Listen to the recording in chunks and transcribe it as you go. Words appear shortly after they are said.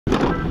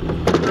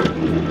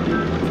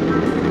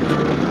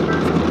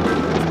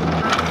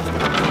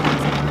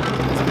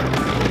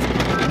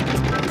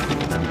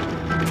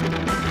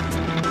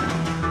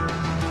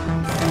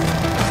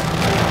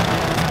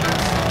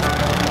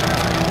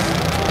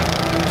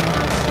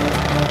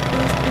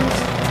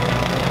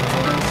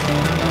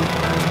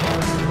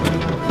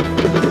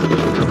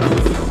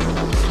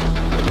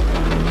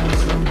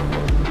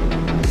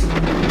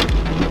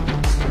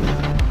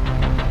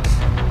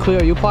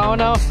Cleo, are you plowing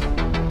now?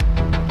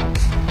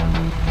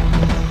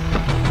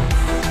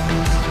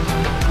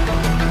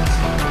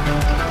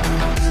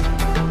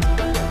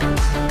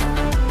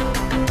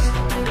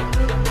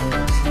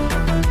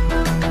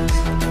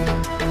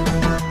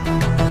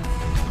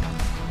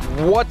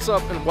 What's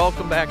up and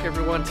welcome back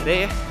everyone.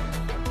 Today,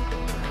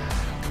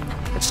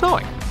 it's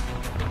snowing.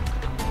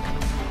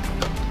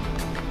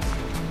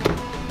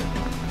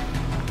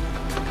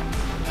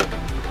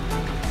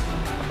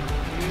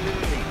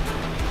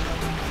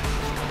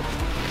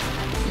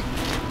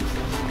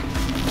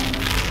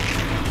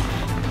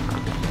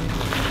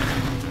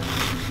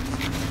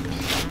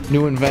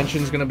 New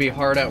invention's gonna be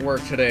hard at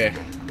work today.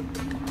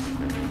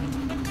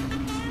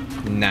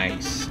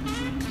 Nice.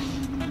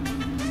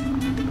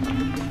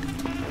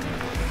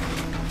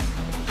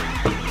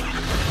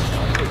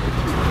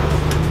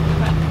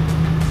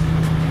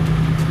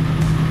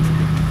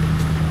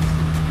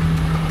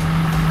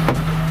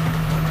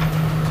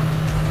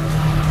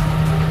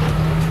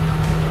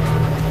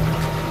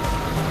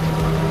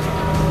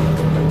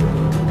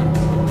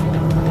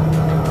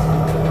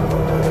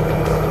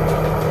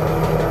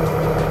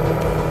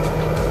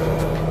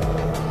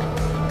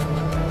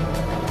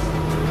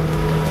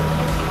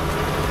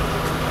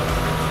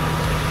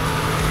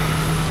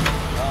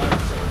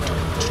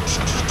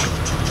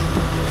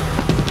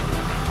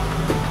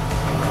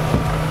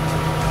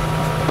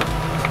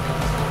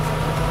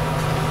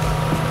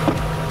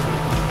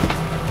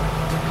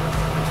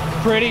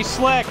 Pretty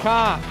slick,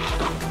 huh?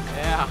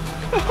 Yeah.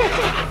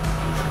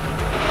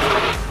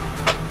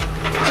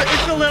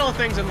 It's the little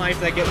things in life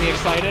that get me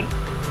excited.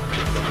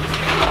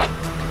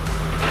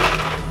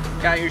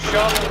 Got your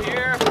shovel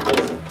here.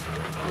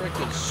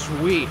 Freaking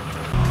sweet.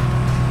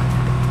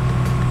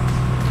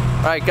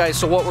 Alright guys,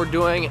 so what we're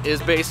doing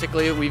is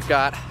basically we've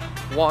got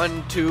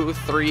 1, 2,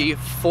 3,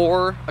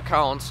 4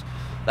 accounts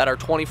that are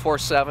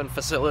 24/7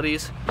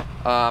 facilities,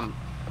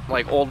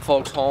 like old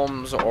folks'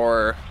 homes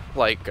or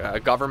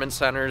like government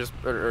centers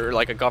or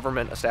like a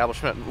government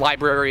establishment,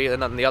 library,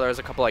 and then the other is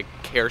a couple like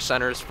care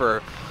centers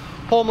for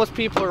homeless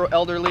people or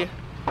elderly.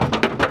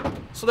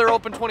 So they're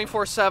open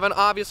 24/7.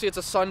 Obviously it's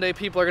a Sunday,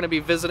 people are going to be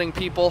visiting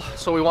people,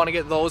 so we want to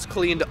get those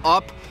cleaned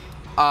up,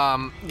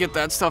 get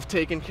that stuff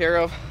taken care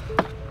of.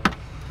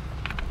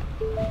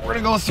 We're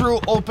gonna go through,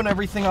 open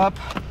everything up.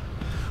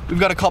 We've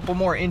got a couple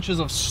more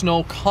inches of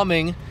snow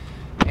coming,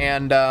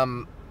 and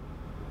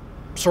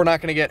so we're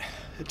not gonna get,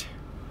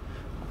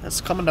 it's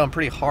coming down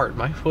pretty hard.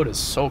 My foot is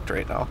soaked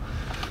right now.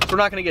 So we're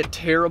not gonna get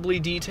terribly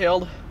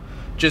detailed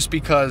just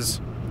because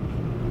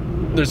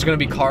there's gonna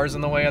be cars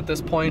in the way at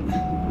this point.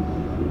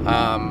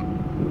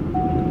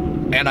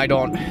 And I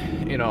don't,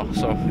 you know,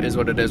 so it is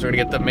what it is. We're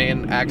gonna get the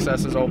main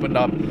accesses opened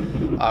up.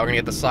 We're gonna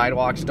get the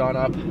sidewalks done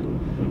up.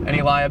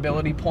 Any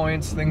liability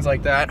points, things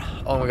like that.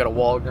 Oh, and we got a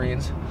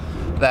Walgreens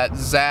that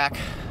Zach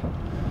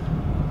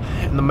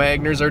and the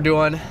Magners are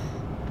doing.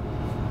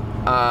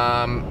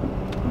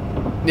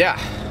 Yeah.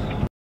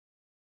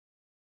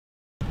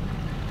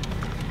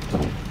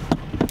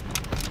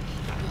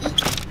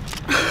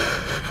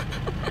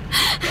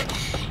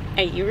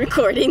 Are you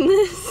recording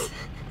this?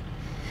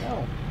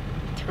 No.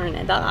 Turn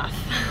it off.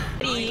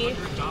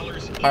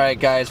 Alright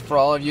guys, for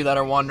all of you that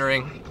are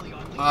wondering,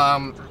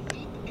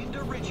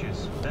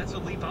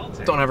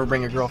 don't ever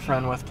bring your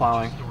girlfriend with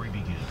plowing.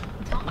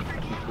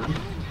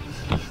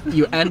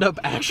 You end up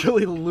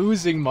actually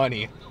losing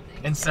money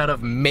instead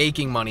of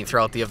making money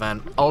throughout the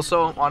event.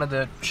 Also, wanted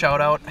to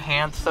shout out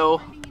Hantho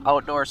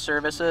Outdoor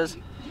Services,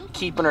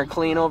 keeping her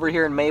clean over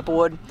here in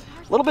Maplewood.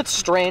 A little bit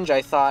strange,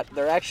 I thought.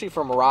 They're actually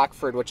from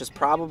Rockford, which is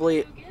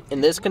probably,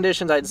 in this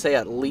conditions, I'd say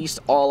at least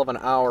all of an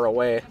hour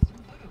away.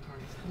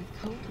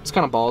 It's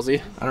kind of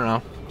ballsy. I don't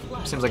know.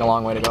 Seems like a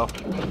long way to go.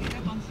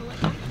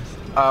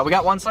 We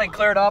got one site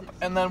cleared up,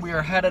 and then we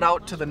are headed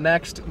out to the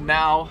next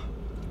now,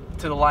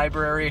 to the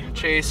library.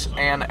 Chase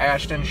and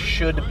Ashton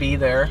should be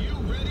there.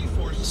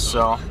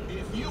 So,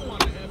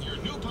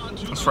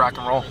 let's rock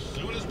and roll.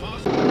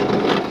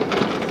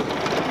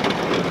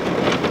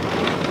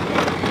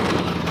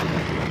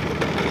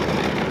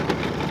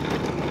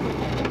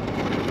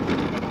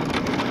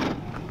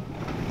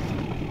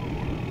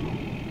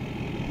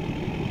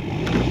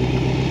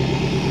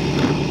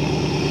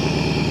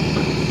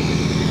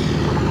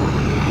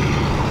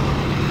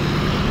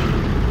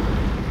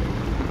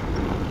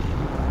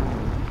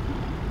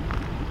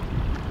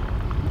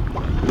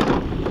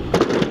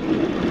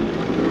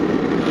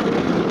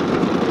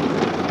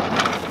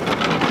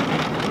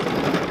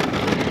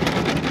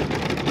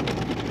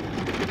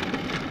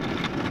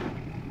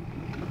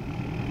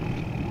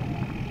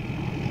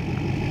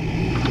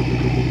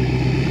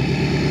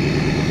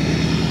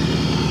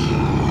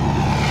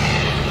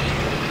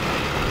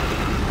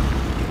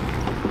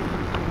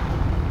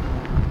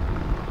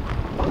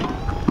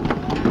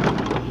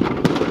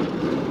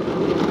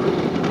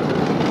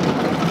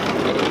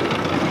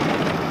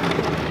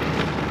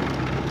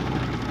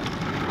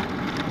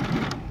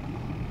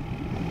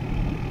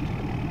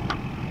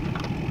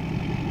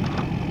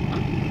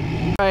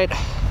 Alright.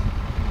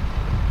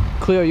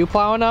 Cleo, you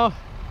plowing now?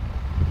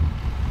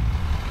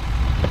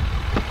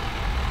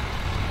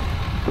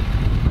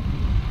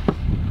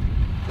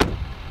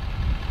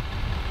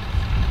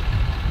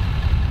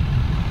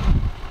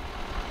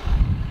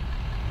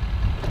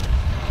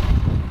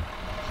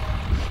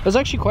 There's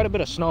actually quite a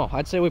bit of snow.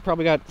 I'd say we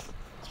probably got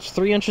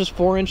 3 inches,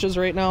 4 inches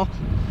right now.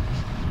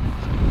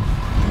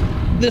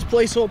 This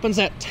place opens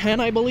at 10,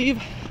 I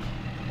believe.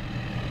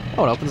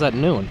 Oh, it opens at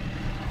noon.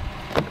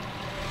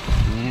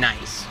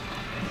 Nice.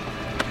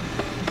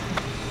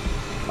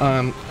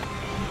 Can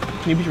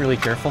you be really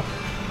careful?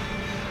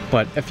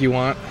 But if you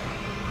want,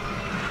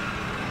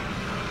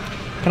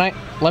 can I,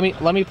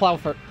 let me plow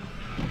first.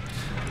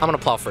 I'm gonna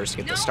plow first to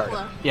get this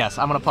started. Yes,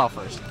 I'm gonna plow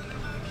first.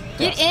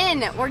 Get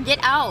in or get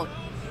out.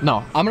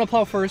 No, I'm gonna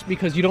plow first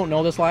because you don't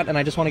know this lot and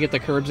I just want to get the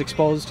curbs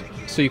exposed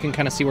so you can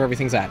kind of see where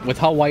everything's at. With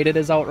how white it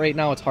is out right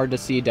now, it's hard to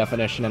see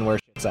definition and where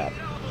shit's at.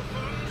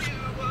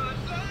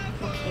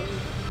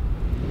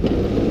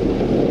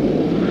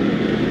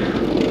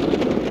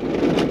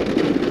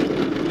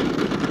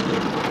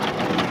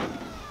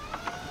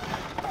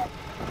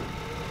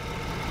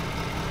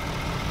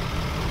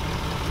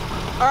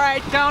 All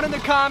right, down in the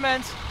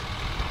comments,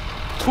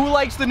 who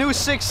likes the new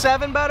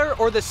 6.7 better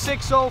or the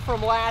 6.0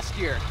 from last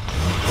year?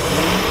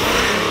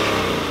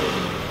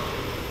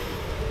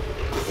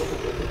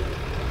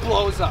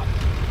 Blows up.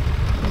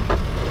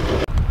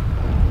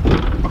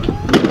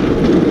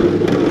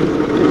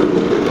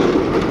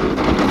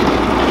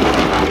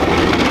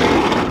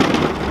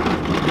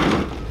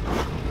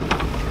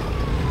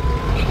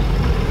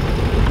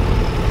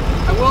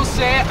 I will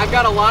say, I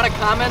got a lot of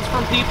comments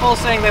from people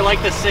saying they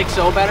like the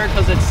 6.0 better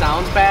because it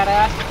sounds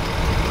badass.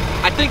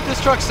 I think this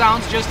truck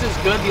sounds just as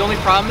good. The only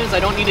problem is I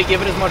don't need to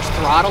give it as much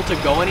throttle to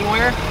go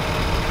anywhere.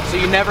 So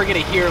you never get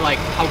to hear like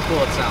how cool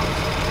it sounds.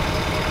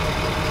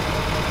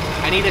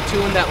 I need a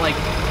tune that like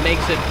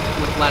makes it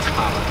with less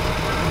power.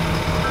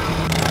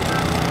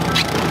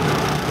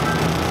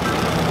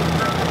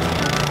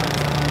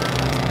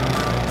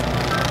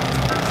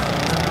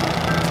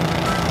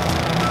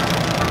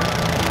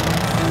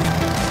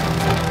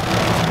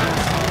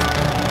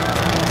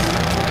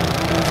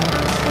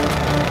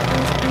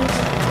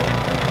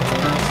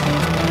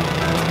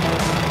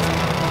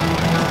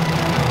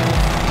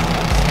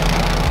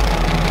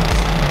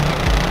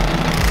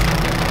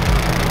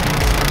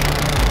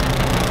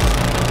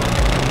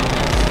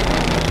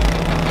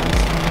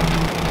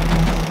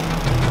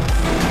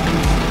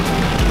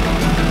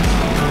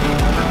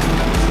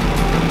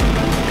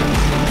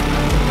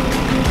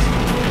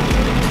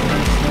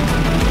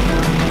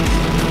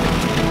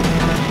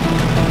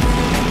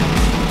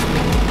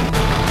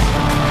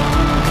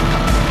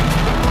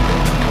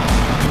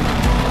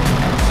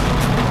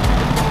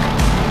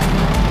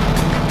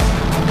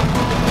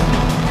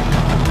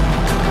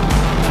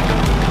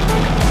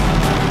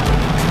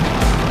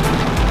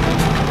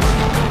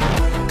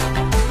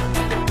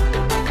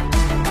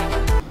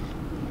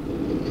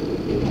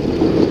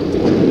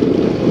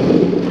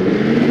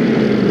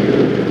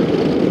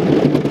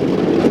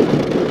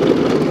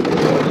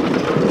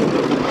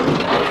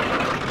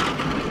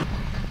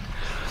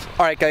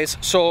 All right, guys,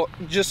 so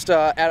just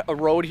at a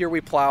road here we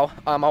plow.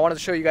 I wanted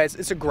to show you guys,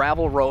 it's a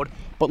gravel road,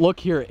 but look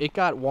here, it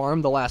got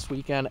warm the last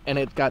weekend and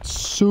it got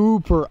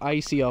super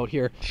icy out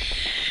here.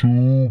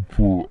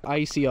 Super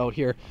icy out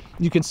here.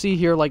 You can see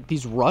here like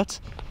these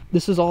ruts,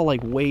 this is all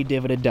like way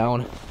divoted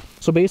down.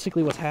 So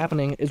basically what's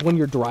happening is when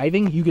you're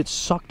driving, you get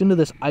sucked into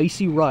this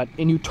icy rut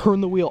and you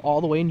turn the wheel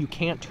all the way and you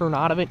can't turn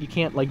out of it. You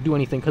can't like do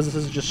anything because this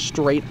is just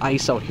straight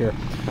ice out here.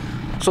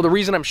 So the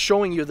reason I'm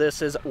showing you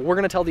this is we're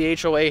gonna tell the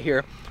HOA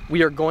here,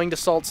 we are going to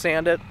salt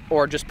sand it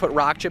or just put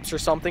rock chips or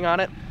something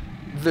on it.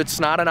 That's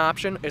not an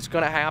option, it's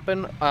gonna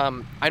happen.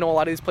 I know a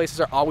lot of these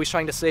places are always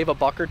trying to save a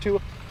buck or two,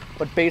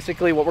 but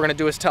basically what we're gonna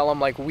do is tell them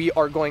like, we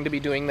are going to be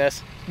doing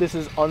this. This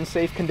is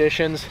unsafe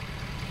conditions.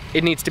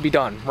 It needs to be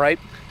done, right?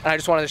 And I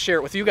just wanted to share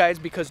it with you guys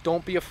because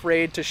don't be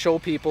afraid to show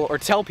people or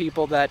tell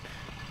people that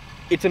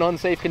it's an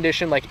unsafe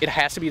condition, like it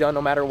has to be done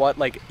no matter what,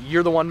 like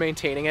you're the one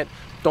maintaining it.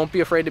 Don't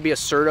be afraid to be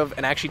assertive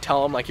and actually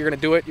tell them like you're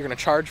gonna do it, you're gonna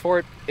charge for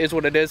it, is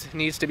what it is, it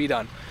needs to be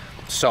done.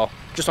 So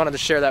just wanted to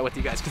share that with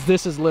you guys because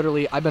this is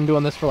literally, I've been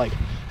doing this for like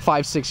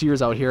 5-6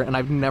 years out here and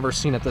I've never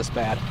seen it this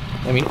bad.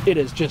 I mean, it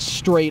is just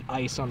straight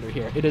ice under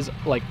here. It is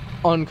like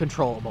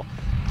uncontrollable.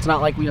 It's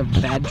not like we have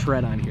bad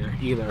tread on here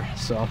either,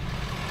 so.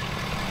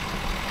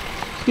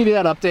 Give you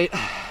that update.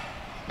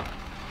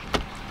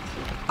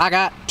 I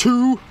got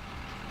 2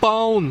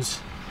 bones.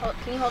 Oh,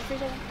 can you hold for a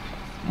second?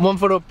 1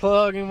 for the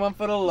plug and 1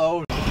 for the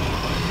load.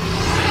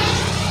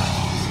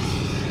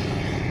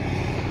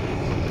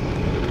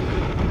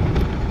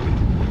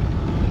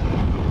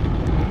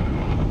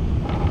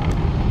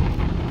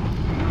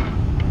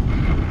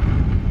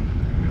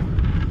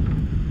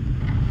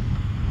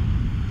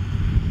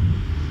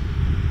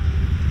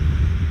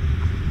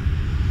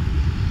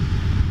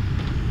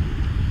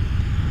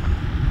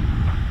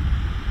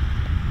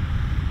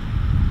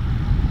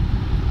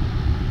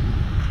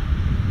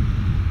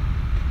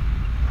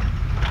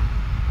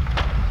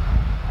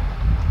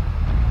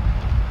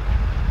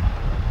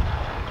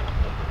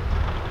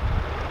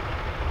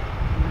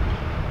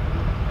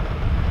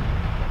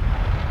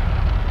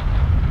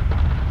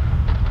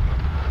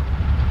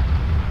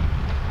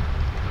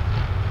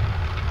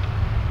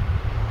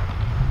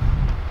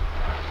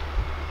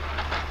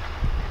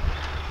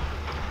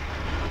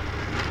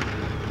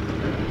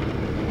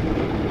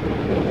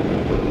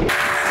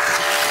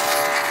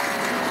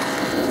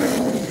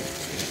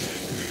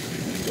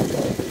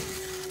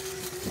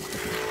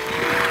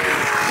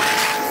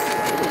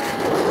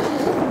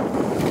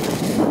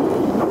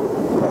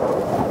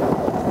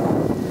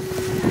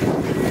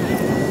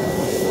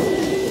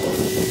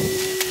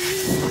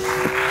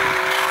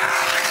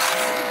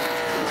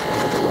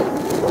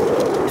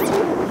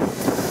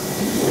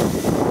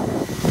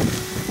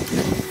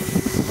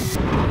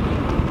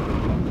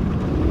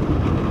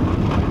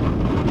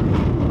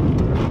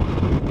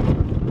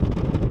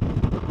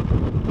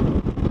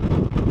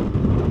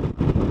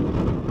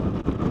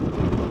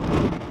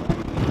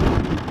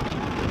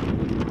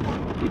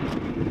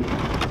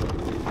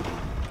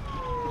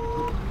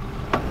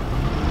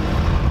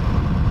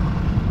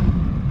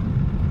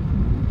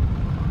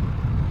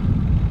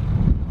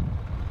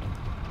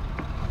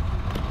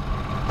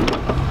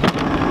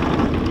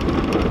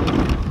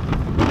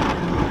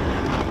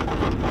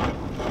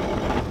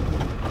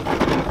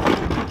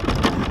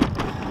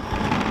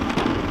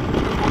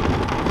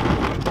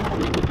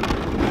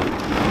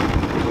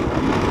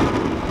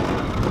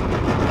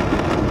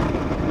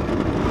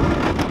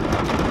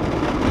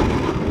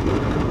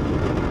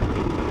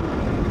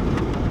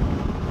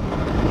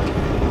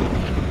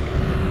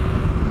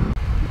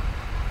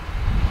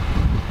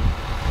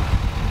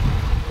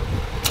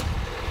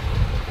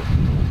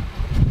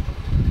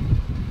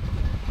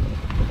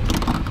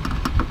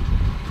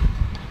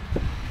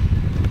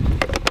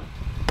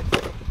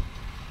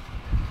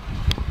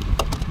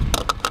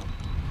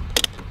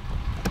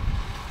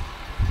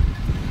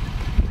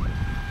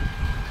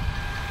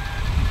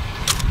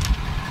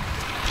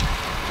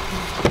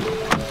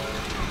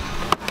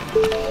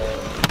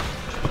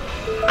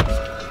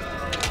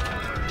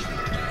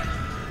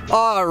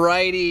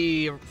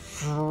 Alrighty,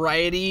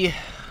 righty.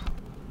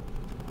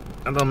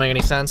 That doesn't make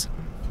any sense.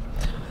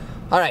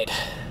 All right,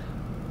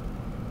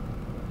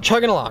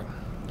 chugging along.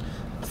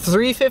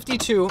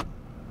 3:52.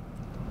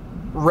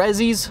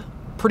 Resi's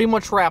pretty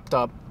much wrapped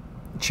up.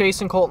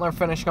 Chase and Colton are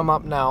finishing them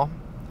up now,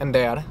 and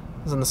Dad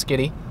is in the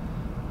skiddy.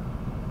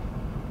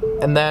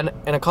 And then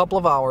in a couple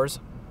of hours,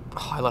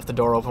 oh, I left the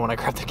door open when I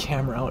grabbed the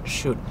camera out.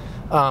 Shoot.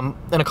 In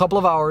a couple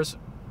of hours,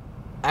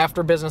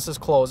 after business is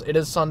closed, it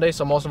is Sunday,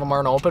 so most of them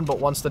aren't open, but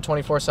once the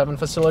 24/7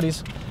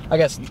 facilities, I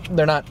guess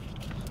they're not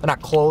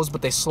closed,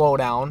 but they slow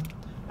down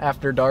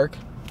after dark.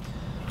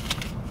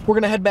 We're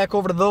gonna head back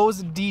over to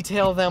those,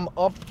 detail them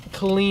up,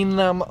 clean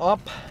them up,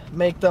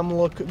 make them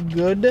look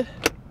good,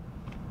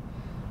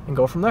 and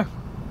go from there.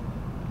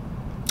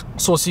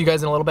 So we'll see you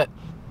guys in a little bit.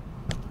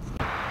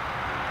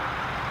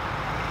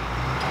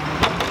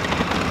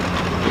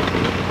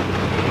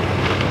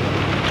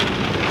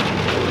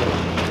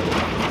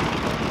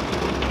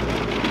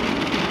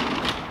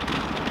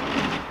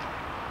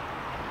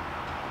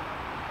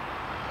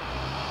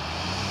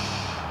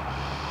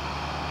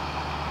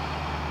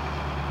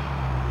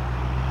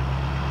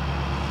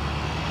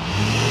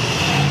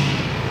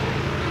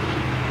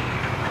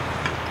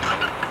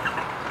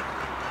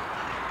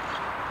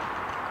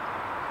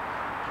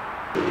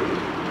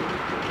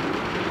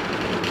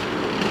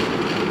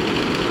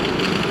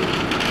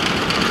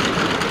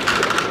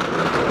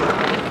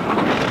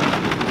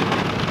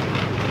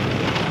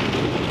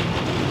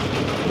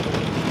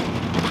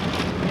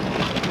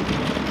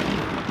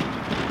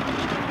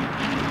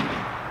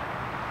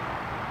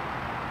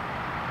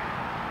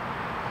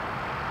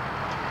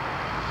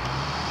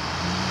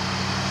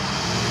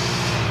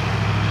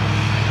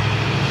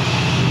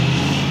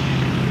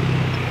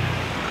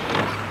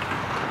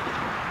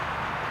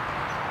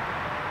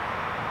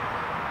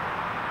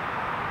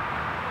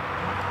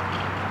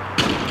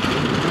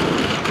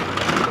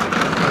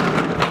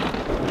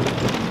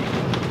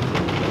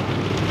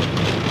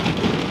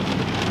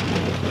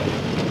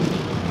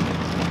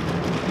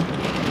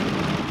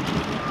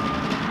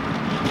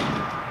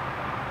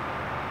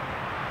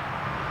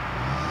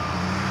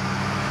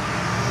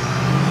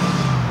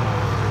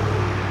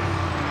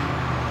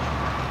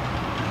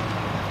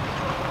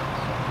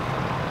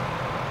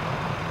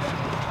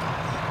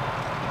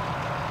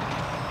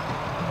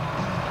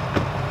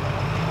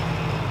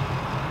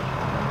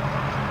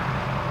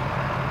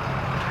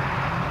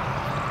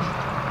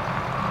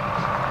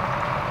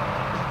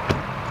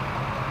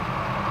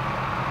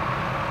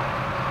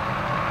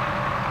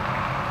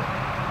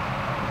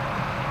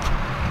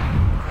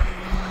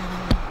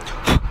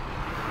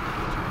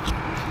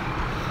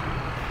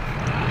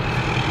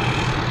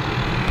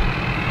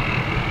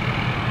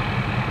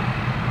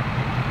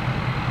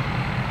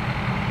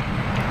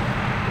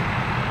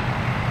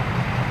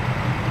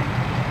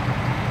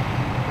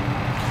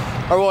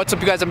 Alright, what's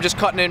up you guys? I'm just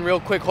cutting in real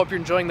quick. Hope you're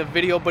enjoying the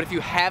video, but if you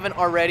haven't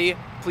already,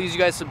 please you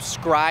guys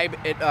subscribe.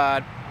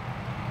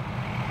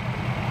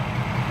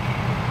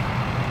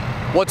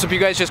 What's up you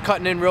guys? Just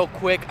cutting in real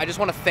quick. I just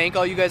want to thank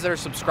all you guys that are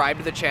subscribed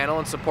to the channel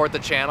and support the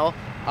channel.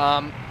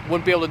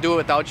 Wouldn't be able to do it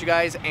without you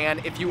guys.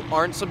 And if you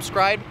aren't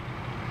subscribed,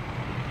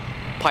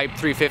 Pipe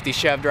 350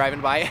 Chev driving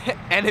by.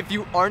 And if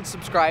you aren't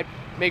subscribed,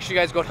 make sure you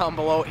guys go down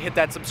below, hit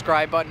that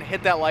subscribe button,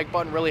 hit that like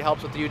button. Really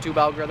helps with the YouTube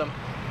algorithm.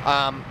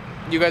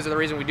 You guys are the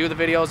reason we do the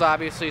videos,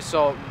 obviously,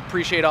 so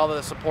appreciate all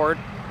the support.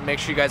 Make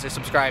sure you guys are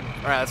subscribed.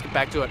 All right, let's get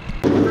back to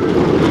it.